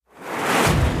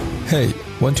Hey,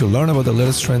 want to learn about the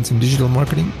latest trends in digital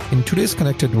marketing? In today's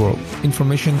connected world,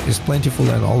 information is plentiful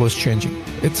and always changing.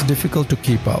 It's difficult to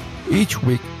keep up. Each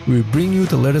week, we bring you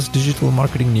the latest digital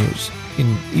marketing news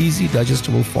in easy,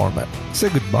 digestible format. Say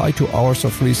goodbye to hours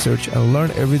of research and learn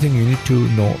everything you need to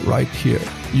know right here.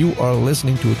 You are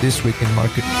listening to This Week in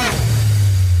Marketing.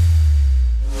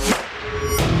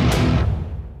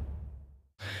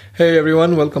 Hey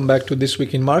everyone, welcome back to This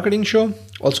Week in Marketing show,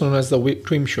 also known as the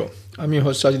Dream Show. I'm your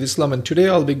host Sajid Islam, and today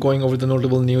I'll be going over the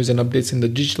notable news and updates in the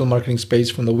digital marketing space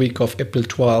from the week of April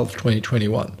 12,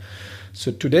 2021.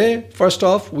 So today, first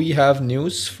off, we have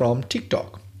news from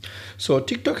TikTok. So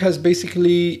TikTok has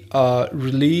basically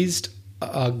released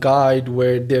a guide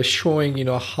where they're showing,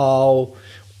 how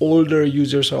older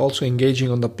users are also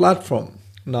engaging on the platform.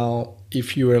 Now,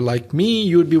 if you were like me,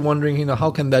 you'd be wondering,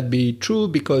 how can that be true?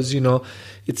 Because,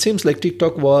 it seems like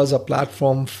TikTok was a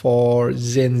platform for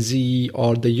Gen Z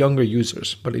or the younger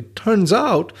users. But it turns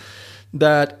out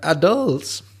that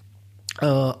adults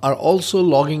are also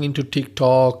logging into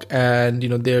TikTok, and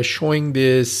they're showing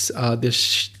this. They're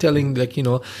telling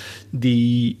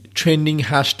the trending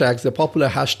hashtags, the popular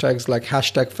hashtags like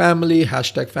hashtag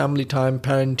family time,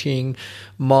 parenting,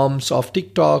 moms of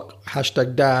TikTok,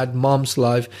 hashtag dad, mom's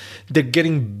life. They're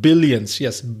getting billions,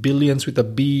 yes, billions with a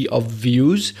B of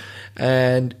views,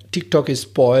 and TikTok is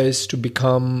poised to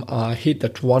become hit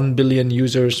that 1 billion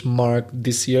users mark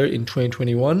this year in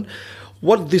 2021.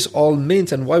 What this all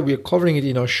means and why we are covering it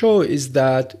in our show is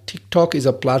that TikTok is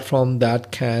a platform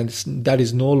that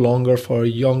is no longer for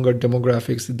younger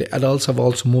demographics. The adults have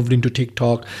also moved into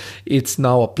TikTok. It's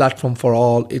now a platform for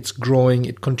all. It's growing.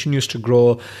 It continues to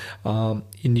grow. And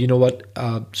you know what?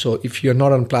 So if you're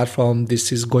not on platform,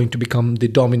 this is going to become the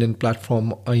dominant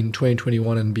platform in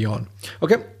 2021 and beyond.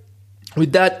 Okay.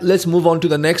 With that, let's move on to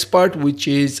the next part, which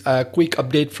is a quick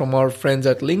update from our friends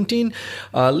at LinkedIn.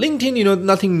 LinkedIn,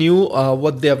 nothing new.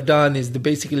 What they have done is they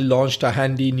basically launched a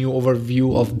handy new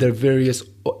overview of their various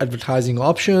advertising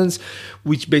options,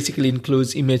 which basically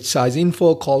includes image size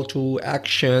info, call to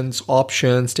actions,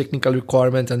 options, technical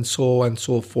requirements, and so on and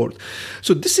so forth.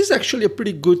 So this is actually a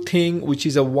pretty good thing, which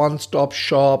is a one-stop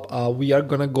shop. We are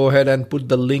going to go ahead and put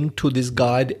the link to this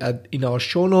guide in our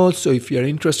show notes. So if you're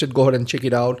interested, go ahead and check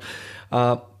it out.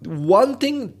 One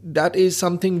thing that is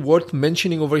something worth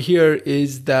mentioning over here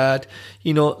is that,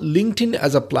 LinkedIn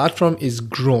as a platform is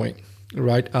growing,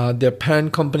 right? Their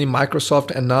parent company,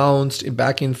 Microsoft, announced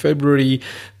back in February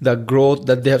the growth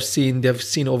that they have seen. They've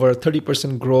seen over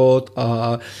 30% growth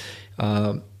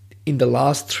in the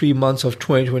last 3 months of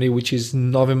 2020, which is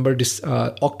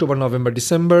October, November,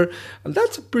 December. And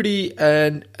that's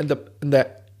and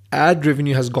the ad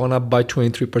revenue has gone up by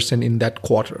 23% in that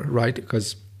quarter, right?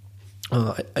 Because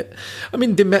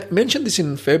they mentioned this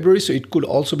in February, so it could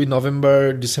also be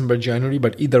November, December, January.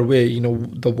 But either way,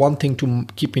 the one thing to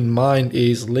keep in mind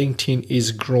is LinkedIn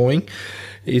is growing.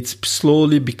 It's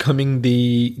slowly becoming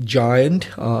the giant.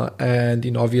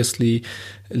 And obviously,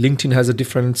 LinkedIn has a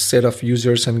different set of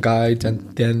users and guides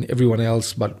than everyone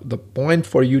else. But the point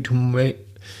for you to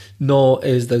know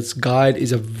is that this guide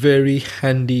is a very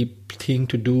handy thing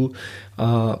to do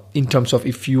in terms of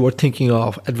if you are thinking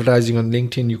of advertising on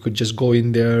LinkedIn, you could just go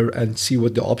in there and see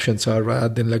what the options are rather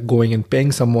than going and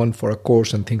paying someone for a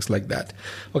course and things like that.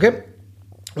 Okay.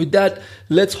 With that,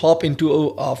 let's hop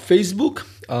into Facebook.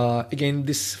 Again,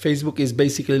 this Facebook is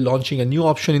basically launching a new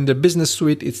option in their business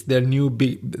suite. It's their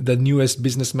the newest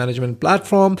business management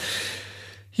platform.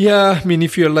 Yeah,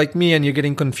 if you're like me and you're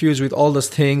getting confused with all those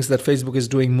things that Facebook is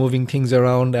doing, moving things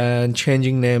around and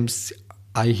changing names,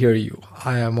 I hear you.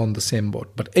 I am on the same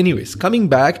boat. But anyways, coming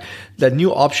back, the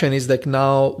new option is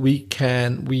now we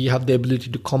have the ability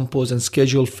to compose and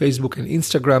schedule Facebook and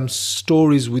Instagram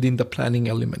stories within the planning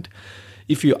element.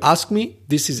 If you ask me,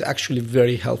 this is actually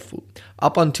very helpful.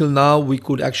 Up until now, we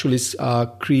could actually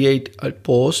create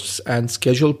posts and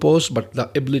schedule posts, but the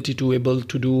ability to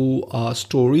do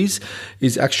stories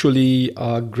is actually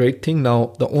a great thing.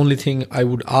 Now, the only thing I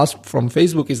would ask from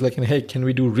Facebook is hey, can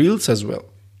we do Reels as well?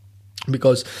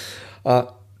 Because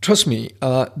trust me,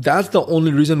 that's the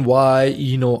only reason why,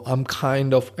 I'm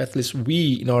kind of, at least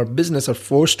we in our business are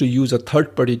forced to use a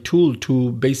third-party tool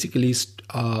to basically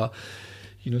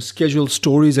schedule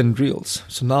stories and Reels.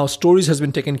 So now stories has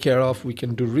been taken care of. We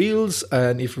can do Reels,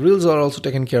 and if Reels are also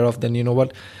taken care of, then you know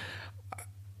what?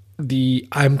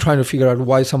 I'm trying to figure out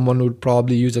why someone would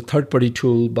probably use a third-party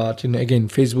tool, but again,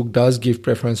 Facebook does give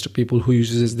preference to people who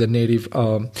uses the native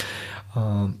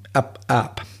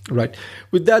app, right?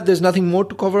 With that, there's nothing more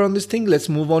to cover on this thing. Let's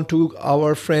move on to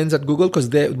our friends at Google, because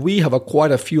we have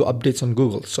quite a few updates on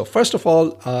Google. So first of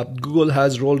all, Google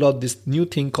has rolled out this new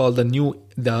thing called this new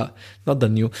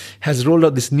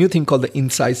thing called the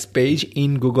Insights page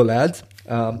in Google Ads.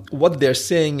 What they're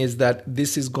saying is that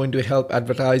this is going to help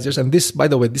advertisers, and this, by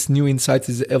the way, this new Insights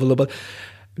is available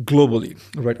globally,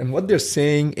 right? And what they're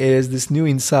saying is this new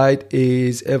insight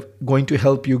is going to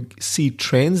help you see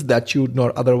trends that you would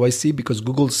not otherwise see, because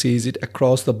Google sees it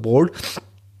across the board.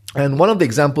 And one of the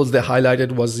examples they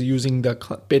highlighted was using the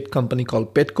pet company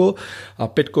called Petco.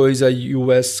 Petco is a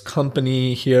US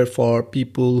company here for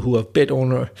people who are pet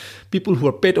owners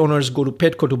go to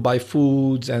Petco to buy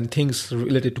foods and things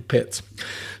related to pets.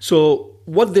 So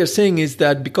what they're saying is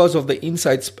that because of the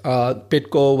insights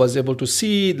Petco was able to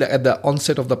see at the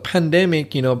onset of the pandemic,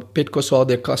 Petco saw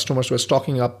their customers were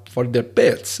stocking up for their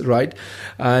pets, right?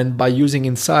 And by using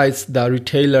insights,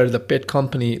 the pet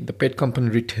company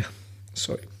retail,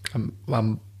 sorry, I'm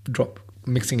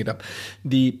mixing it up.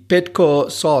 The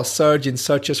Petco saw a surge in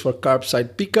searches for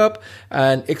curbside pickup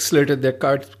and accelerated their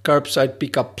curbside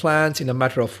pickup plans in a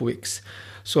matter of weeks.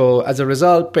 So as a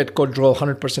result, Petco drove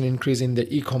 100% increase in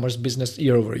the e-commerce business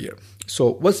year over year.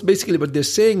 So what they're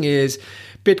saying is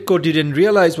Petco didn't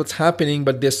realize what's happening,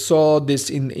 but they saw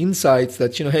this in insights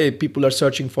that, hey, people are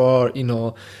searching for,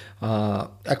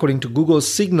 according to Google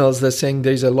signals, they're saying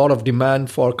there's a lot of demand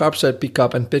for curbside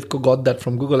pickup, and Petco got that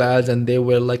from Google Ads, and they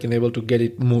were able to get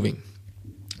it moving.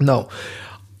 Now,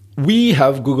 we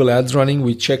have Google Ads running.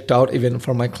 We checked out, even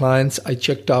for my clients, I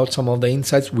checked out some of the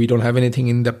insights. We don't have anything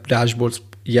in the dashboards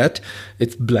yet.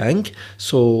 It's blank.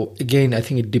 So again, I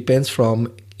think it depends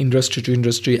from industry to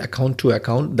industry, account to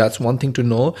account. That's one thing to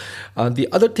know. The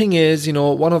other thing is,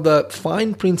 one of the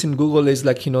fine prints in Google is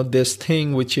this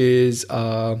thing which is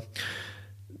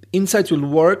insights will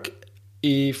work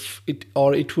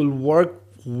it will work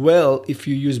well if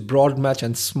you use broad match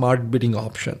and smart bidding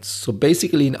options. So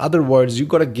basically, in other words, you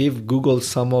got to give Google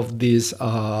some of these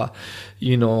money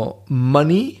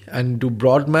and do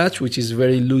broad match, which is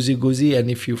very loosey-goosey.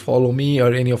 And if you follow me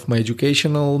or any of my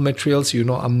educational materials,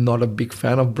 I'm not a big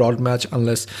fan of broad match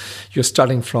unless you're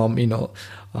starting from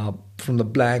the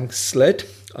blank slate.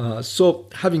 So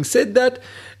having said that,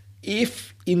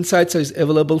 if Insights is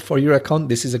available for your account,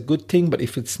 this is a good thing. But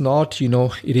if it's not,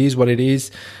 it is what it is.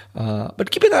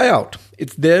 But keep an eye out.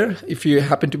 It's there. If you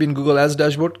happen to be in Google Ads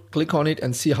dashboard, click on it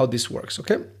and see how this works.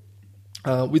 Okay.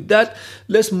 With that,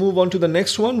 let's move on to the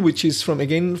next one, which is from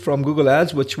Google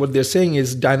Ads, which what they're saying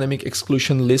is dynamic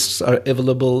exclusion lists are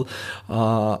available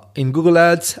in Google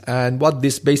Ads. And what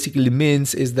this basically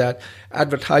means is that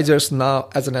advertisers now,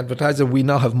 as an advertiser, we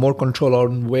now have more control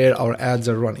on where our ads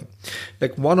are running.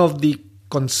 Like one of the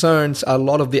concerns a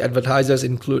lot of the advertisers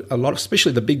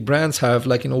especially the big brands have,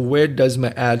 where does my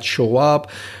ad show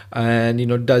up, and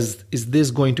is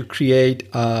this going to create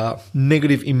a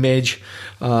negative image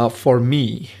for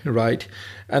me, right?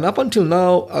 And up until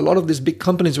now, a lot of these big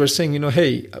companies were saying,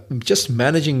 hey, just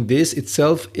managing this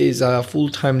itself is a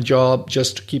full-time job,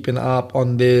 just keeping up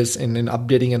on this and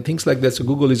updating and things like that. So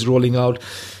Google is rolling out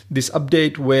this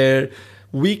update where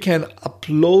we can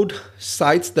upload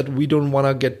sites that we don't want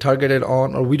to get targeted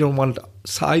on, or we don't want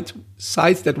sites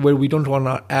that where we don't want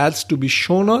our ads to be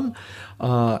shown on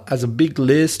as a big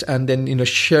list, and then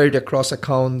share it across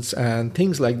accounts and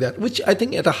things like that, which I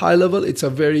think at a high level it's a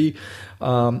very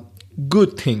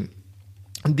good thing.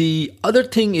 The other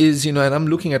thing is, and I'm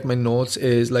looking at my notes,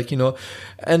 is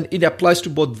and it applies to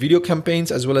both video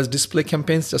campaigns as well as display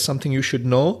campaigns. That's something you should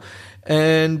know.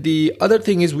 And the other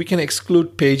thing is we can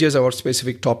exclude pages or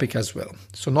specific topic as well.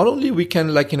 So not only we can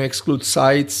exclude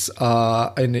sites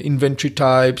and inventory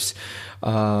types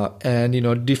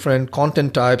and different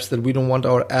content types that we don't want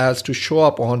our ads to show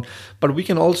up on, but we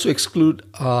can also exclude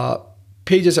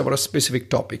pages about a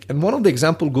specific topic. And one of the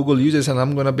example Google uses, and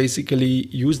I'm going to basically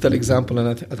use that example, and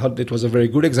I thought it was a very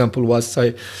good example, was,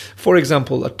 for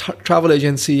example, a travel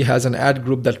agency has an ad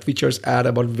group that features ad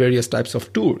about various types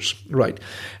of tours, right?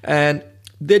 And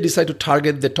they decide to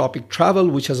target the topic travel,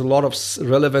 which has a lot of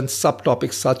relevant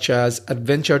subtopics such as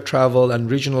adventure travel and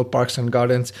regional parks and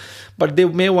gardens. But they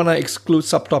may want to exclude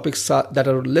subtopics that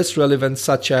are less relevant,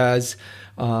 such as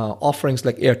offerings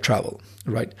like air travel,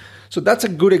 right? So that's a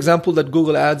good example that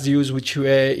Google Ads use, which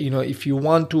way, if you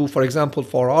want to, for example,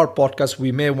 for our podcast,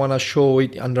 we may want to show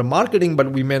it under marketing,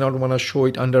 but we may not want to show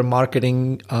it under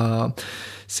marketing.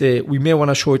 We may want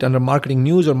to show it under marketing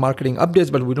news or marketing updates,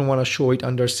 but we don't want to show it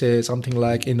under, say, something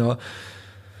like,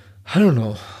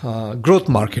 growth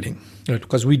marketing.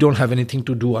 because we don't have anything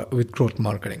to do with growth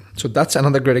marketing. So that's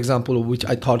another great example of which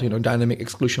I thought, dynamic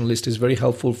exclusion list is very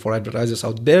helpful for advertisers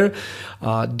out there.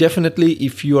 Definitely,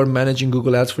 if you are managing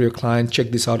Google Ads for your client,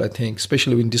 check this out, I think,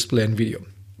 especially in display and video.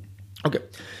 Okay,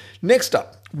 next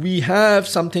up, we have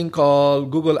something called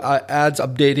Google Ads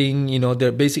updating.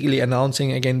 They're basically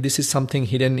announcing, again, this is something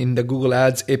hidden in the Google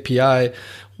Ads API.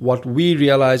 What we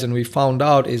realized and we found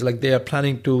out is like they are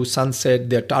planning to sunset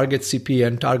their target CPA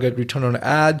and target return on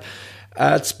ad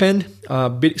spend,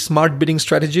 smart bidding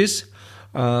strategies,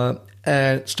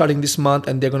 and starting this month,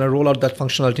 and they're going to roll out that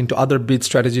functionality into other bid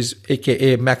strategies,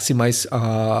 aka maximize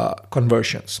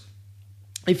conversions.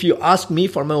 If you ask me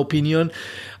for my opinion,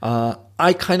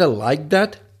 I kind of like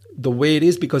that the way it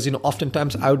is, because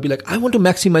oftentimes I would be like, I want to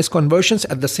maximize conversions,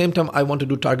 at the same time I want to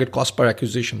do target cost per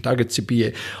acquisition, target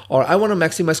CPA, or I want to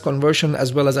maximize conversion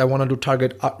as well as I want to do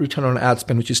target return on ad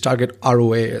spend, which is target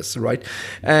ROAS, right?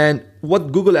 And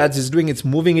what Google Ads is doing, it's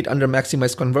moving it under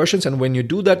maximize conversions, and when you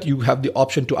do that, you have the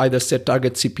option to either set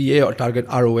target CPA or target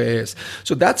ROAS.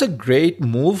 So that's a great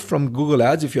move from Google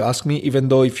Ads, if you ask me, even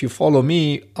though if you follow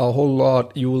me a whole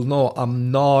lot, you will know I'm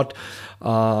not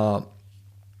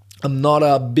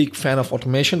a big fan of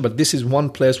automation, but this is one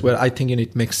place where I think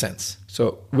it makes sense.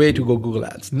 So way to go, Google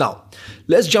Ads. Now,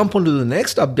 let's jump on to the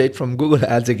next update from Google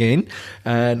Ads again.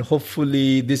 And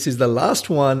hopefully this is the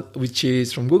last one, which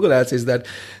is from Google Ads, is that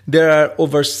there are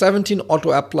over 17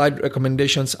 auto-applied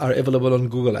recommendations are available on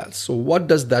Google Ads. So what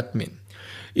does that mean?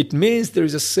 It means there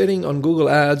is a setting on Google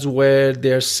Ads where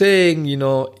they're saying,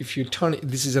 if you turn,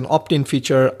 this is an opt-in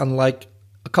feature, unlike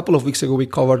a couple of weeks ago, we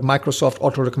covered Microsoft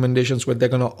auto recommendations where they're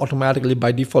going to automatically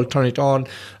by default turn it on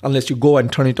unless you go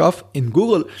and turn it off. In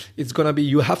Google, it's going to be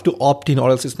you have to opt in or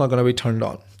else it's not going to be turned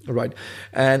on, right?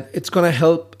 And it's going to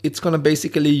help. It's going to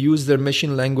basically use their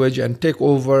machine language and take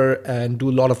over and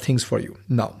do a lot of things for you.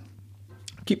 Now,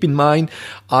 keep in mind,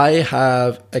 I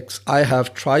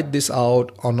have tried this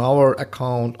out on our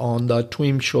account on the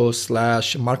Twim Show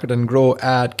 / Market and Grow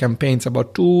ad campaigns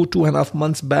about 2.5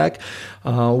 months back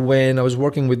when I was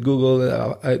working with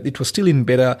Google. It was still in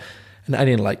beta and I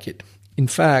didn't like it. In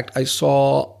fact, I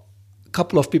saw a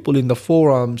couple of people in the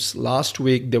forums last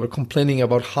week. They were complaining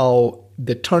about how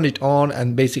they turned it on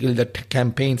and basically the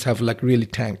campaigns have really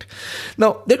tanked.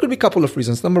 Now, there could be a couple of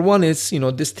reasons. Number one is,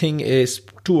 this thing is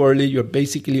too early. You're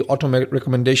basically automatic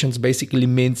recommendations basically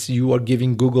means you are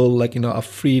giving Google a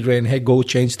free rein. Hey, go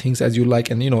change things as you like.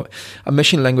 And, a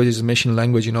machine language is a machine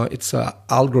language. It's an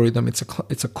algorithm. It's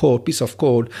a piece of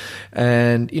code.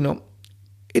 And,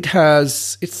 it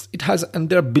has, and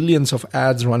there are billions of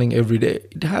ads running every day.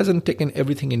 It hasn't taken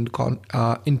everything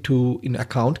into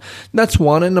account. That's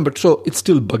one. And number two, so it's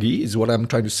still buggy, is what I'm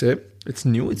trying to say. It's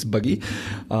new, it's buggy.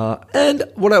 And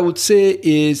what I would say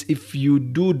is, if you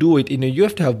do it, you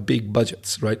have to have big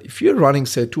budgets, right? If you're running,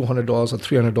 say, $200 or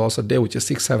 $300 a day, which is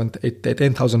 $6,000,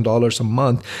 $7,000, $10,000 a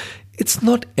month, it's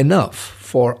not enough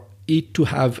for it to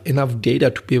have enough data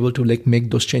to be able to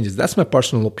make those changes. That's my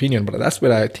personal opinion, but that's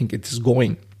where I think it is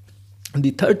going. And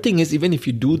the third thing is, even if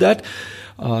you do that,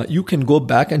 you can go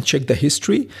back and check the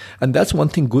history. And that's one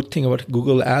good thing about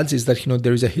Google Ads is that,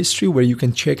 there is a history where you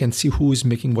can check and see who is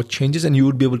making what changes, and you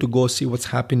would be able to go see what's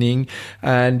happening.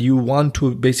 And you want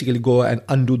to basically go and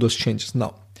undo those changes.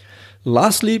 Now,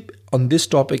 lastly, on this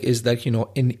topic is that,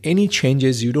 in any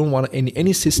changes, you don't want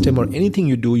any system or anything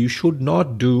you do, you should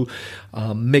not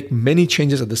make many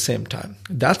changes at the same time.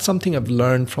 That's something I've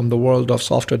learned from the world of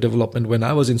software development. When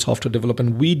I was in software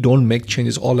development, we don't make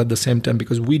changes all at the same time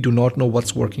because we do not know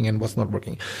what's working and what's not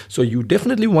working. So you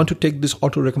definitely want to take these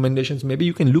auto recommendations. Maybe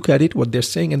you can look at it, what they're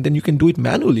saying, and then you can do it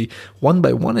manually one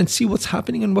by one and see what's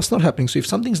happening and what's not happening. So if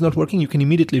something's not working, you can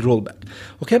immediately roll back.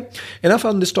 Okay, enough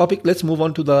on this topic. Let's move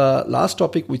on to the last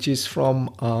topic, which is from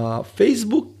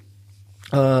Facebook.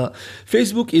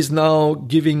 Facebook is now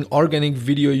giving organic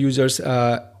video users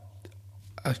an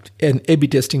A/B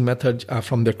testing method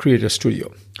from their Creator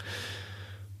Studio.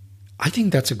 I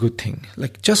think that's a good thing.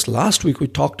 Just last week, we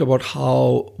talked about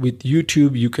how with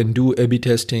YouTube, you can do A/B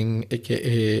testing,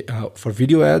 aka for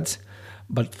video ads.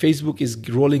 But Facebook is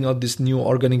rolling out this new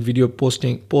organic video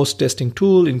post-testing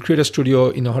tool in Creator Studio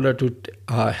in order to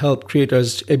help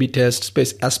creators A/B test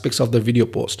aspects of the video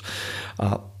post.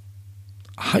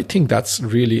 I think that's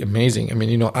really amazing. I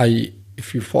mean,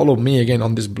 if you follow me again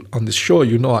on this show,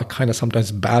 I kind of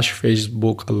sometimes bash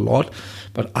Facebook a lot,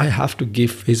 but I have to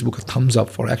give Facebook a thumbs up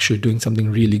for actually doing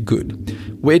something really good.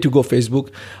 Way to go, Facebook.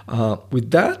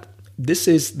 With that, this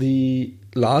is the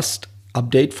last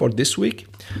update for this week.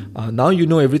 Now you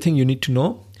know everything you need to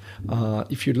know.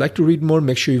 If you'd like to read more,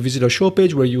 make sure you visit our show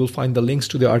page where you will find the links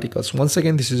to the articles. Once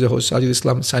again, this is your host Sajid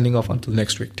Islam signing off until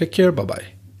next week. Take care. Bye-bye.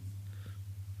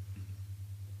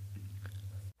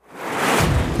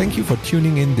 Thank you for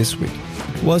tuning in this week.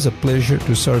 It was a pleasure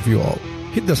to serve you all.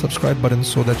 Hit the subscribe button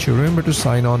so that you remember to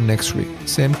sign on next week.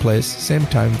 Same place, same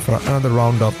time for another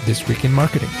round of This Week in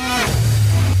Marketing.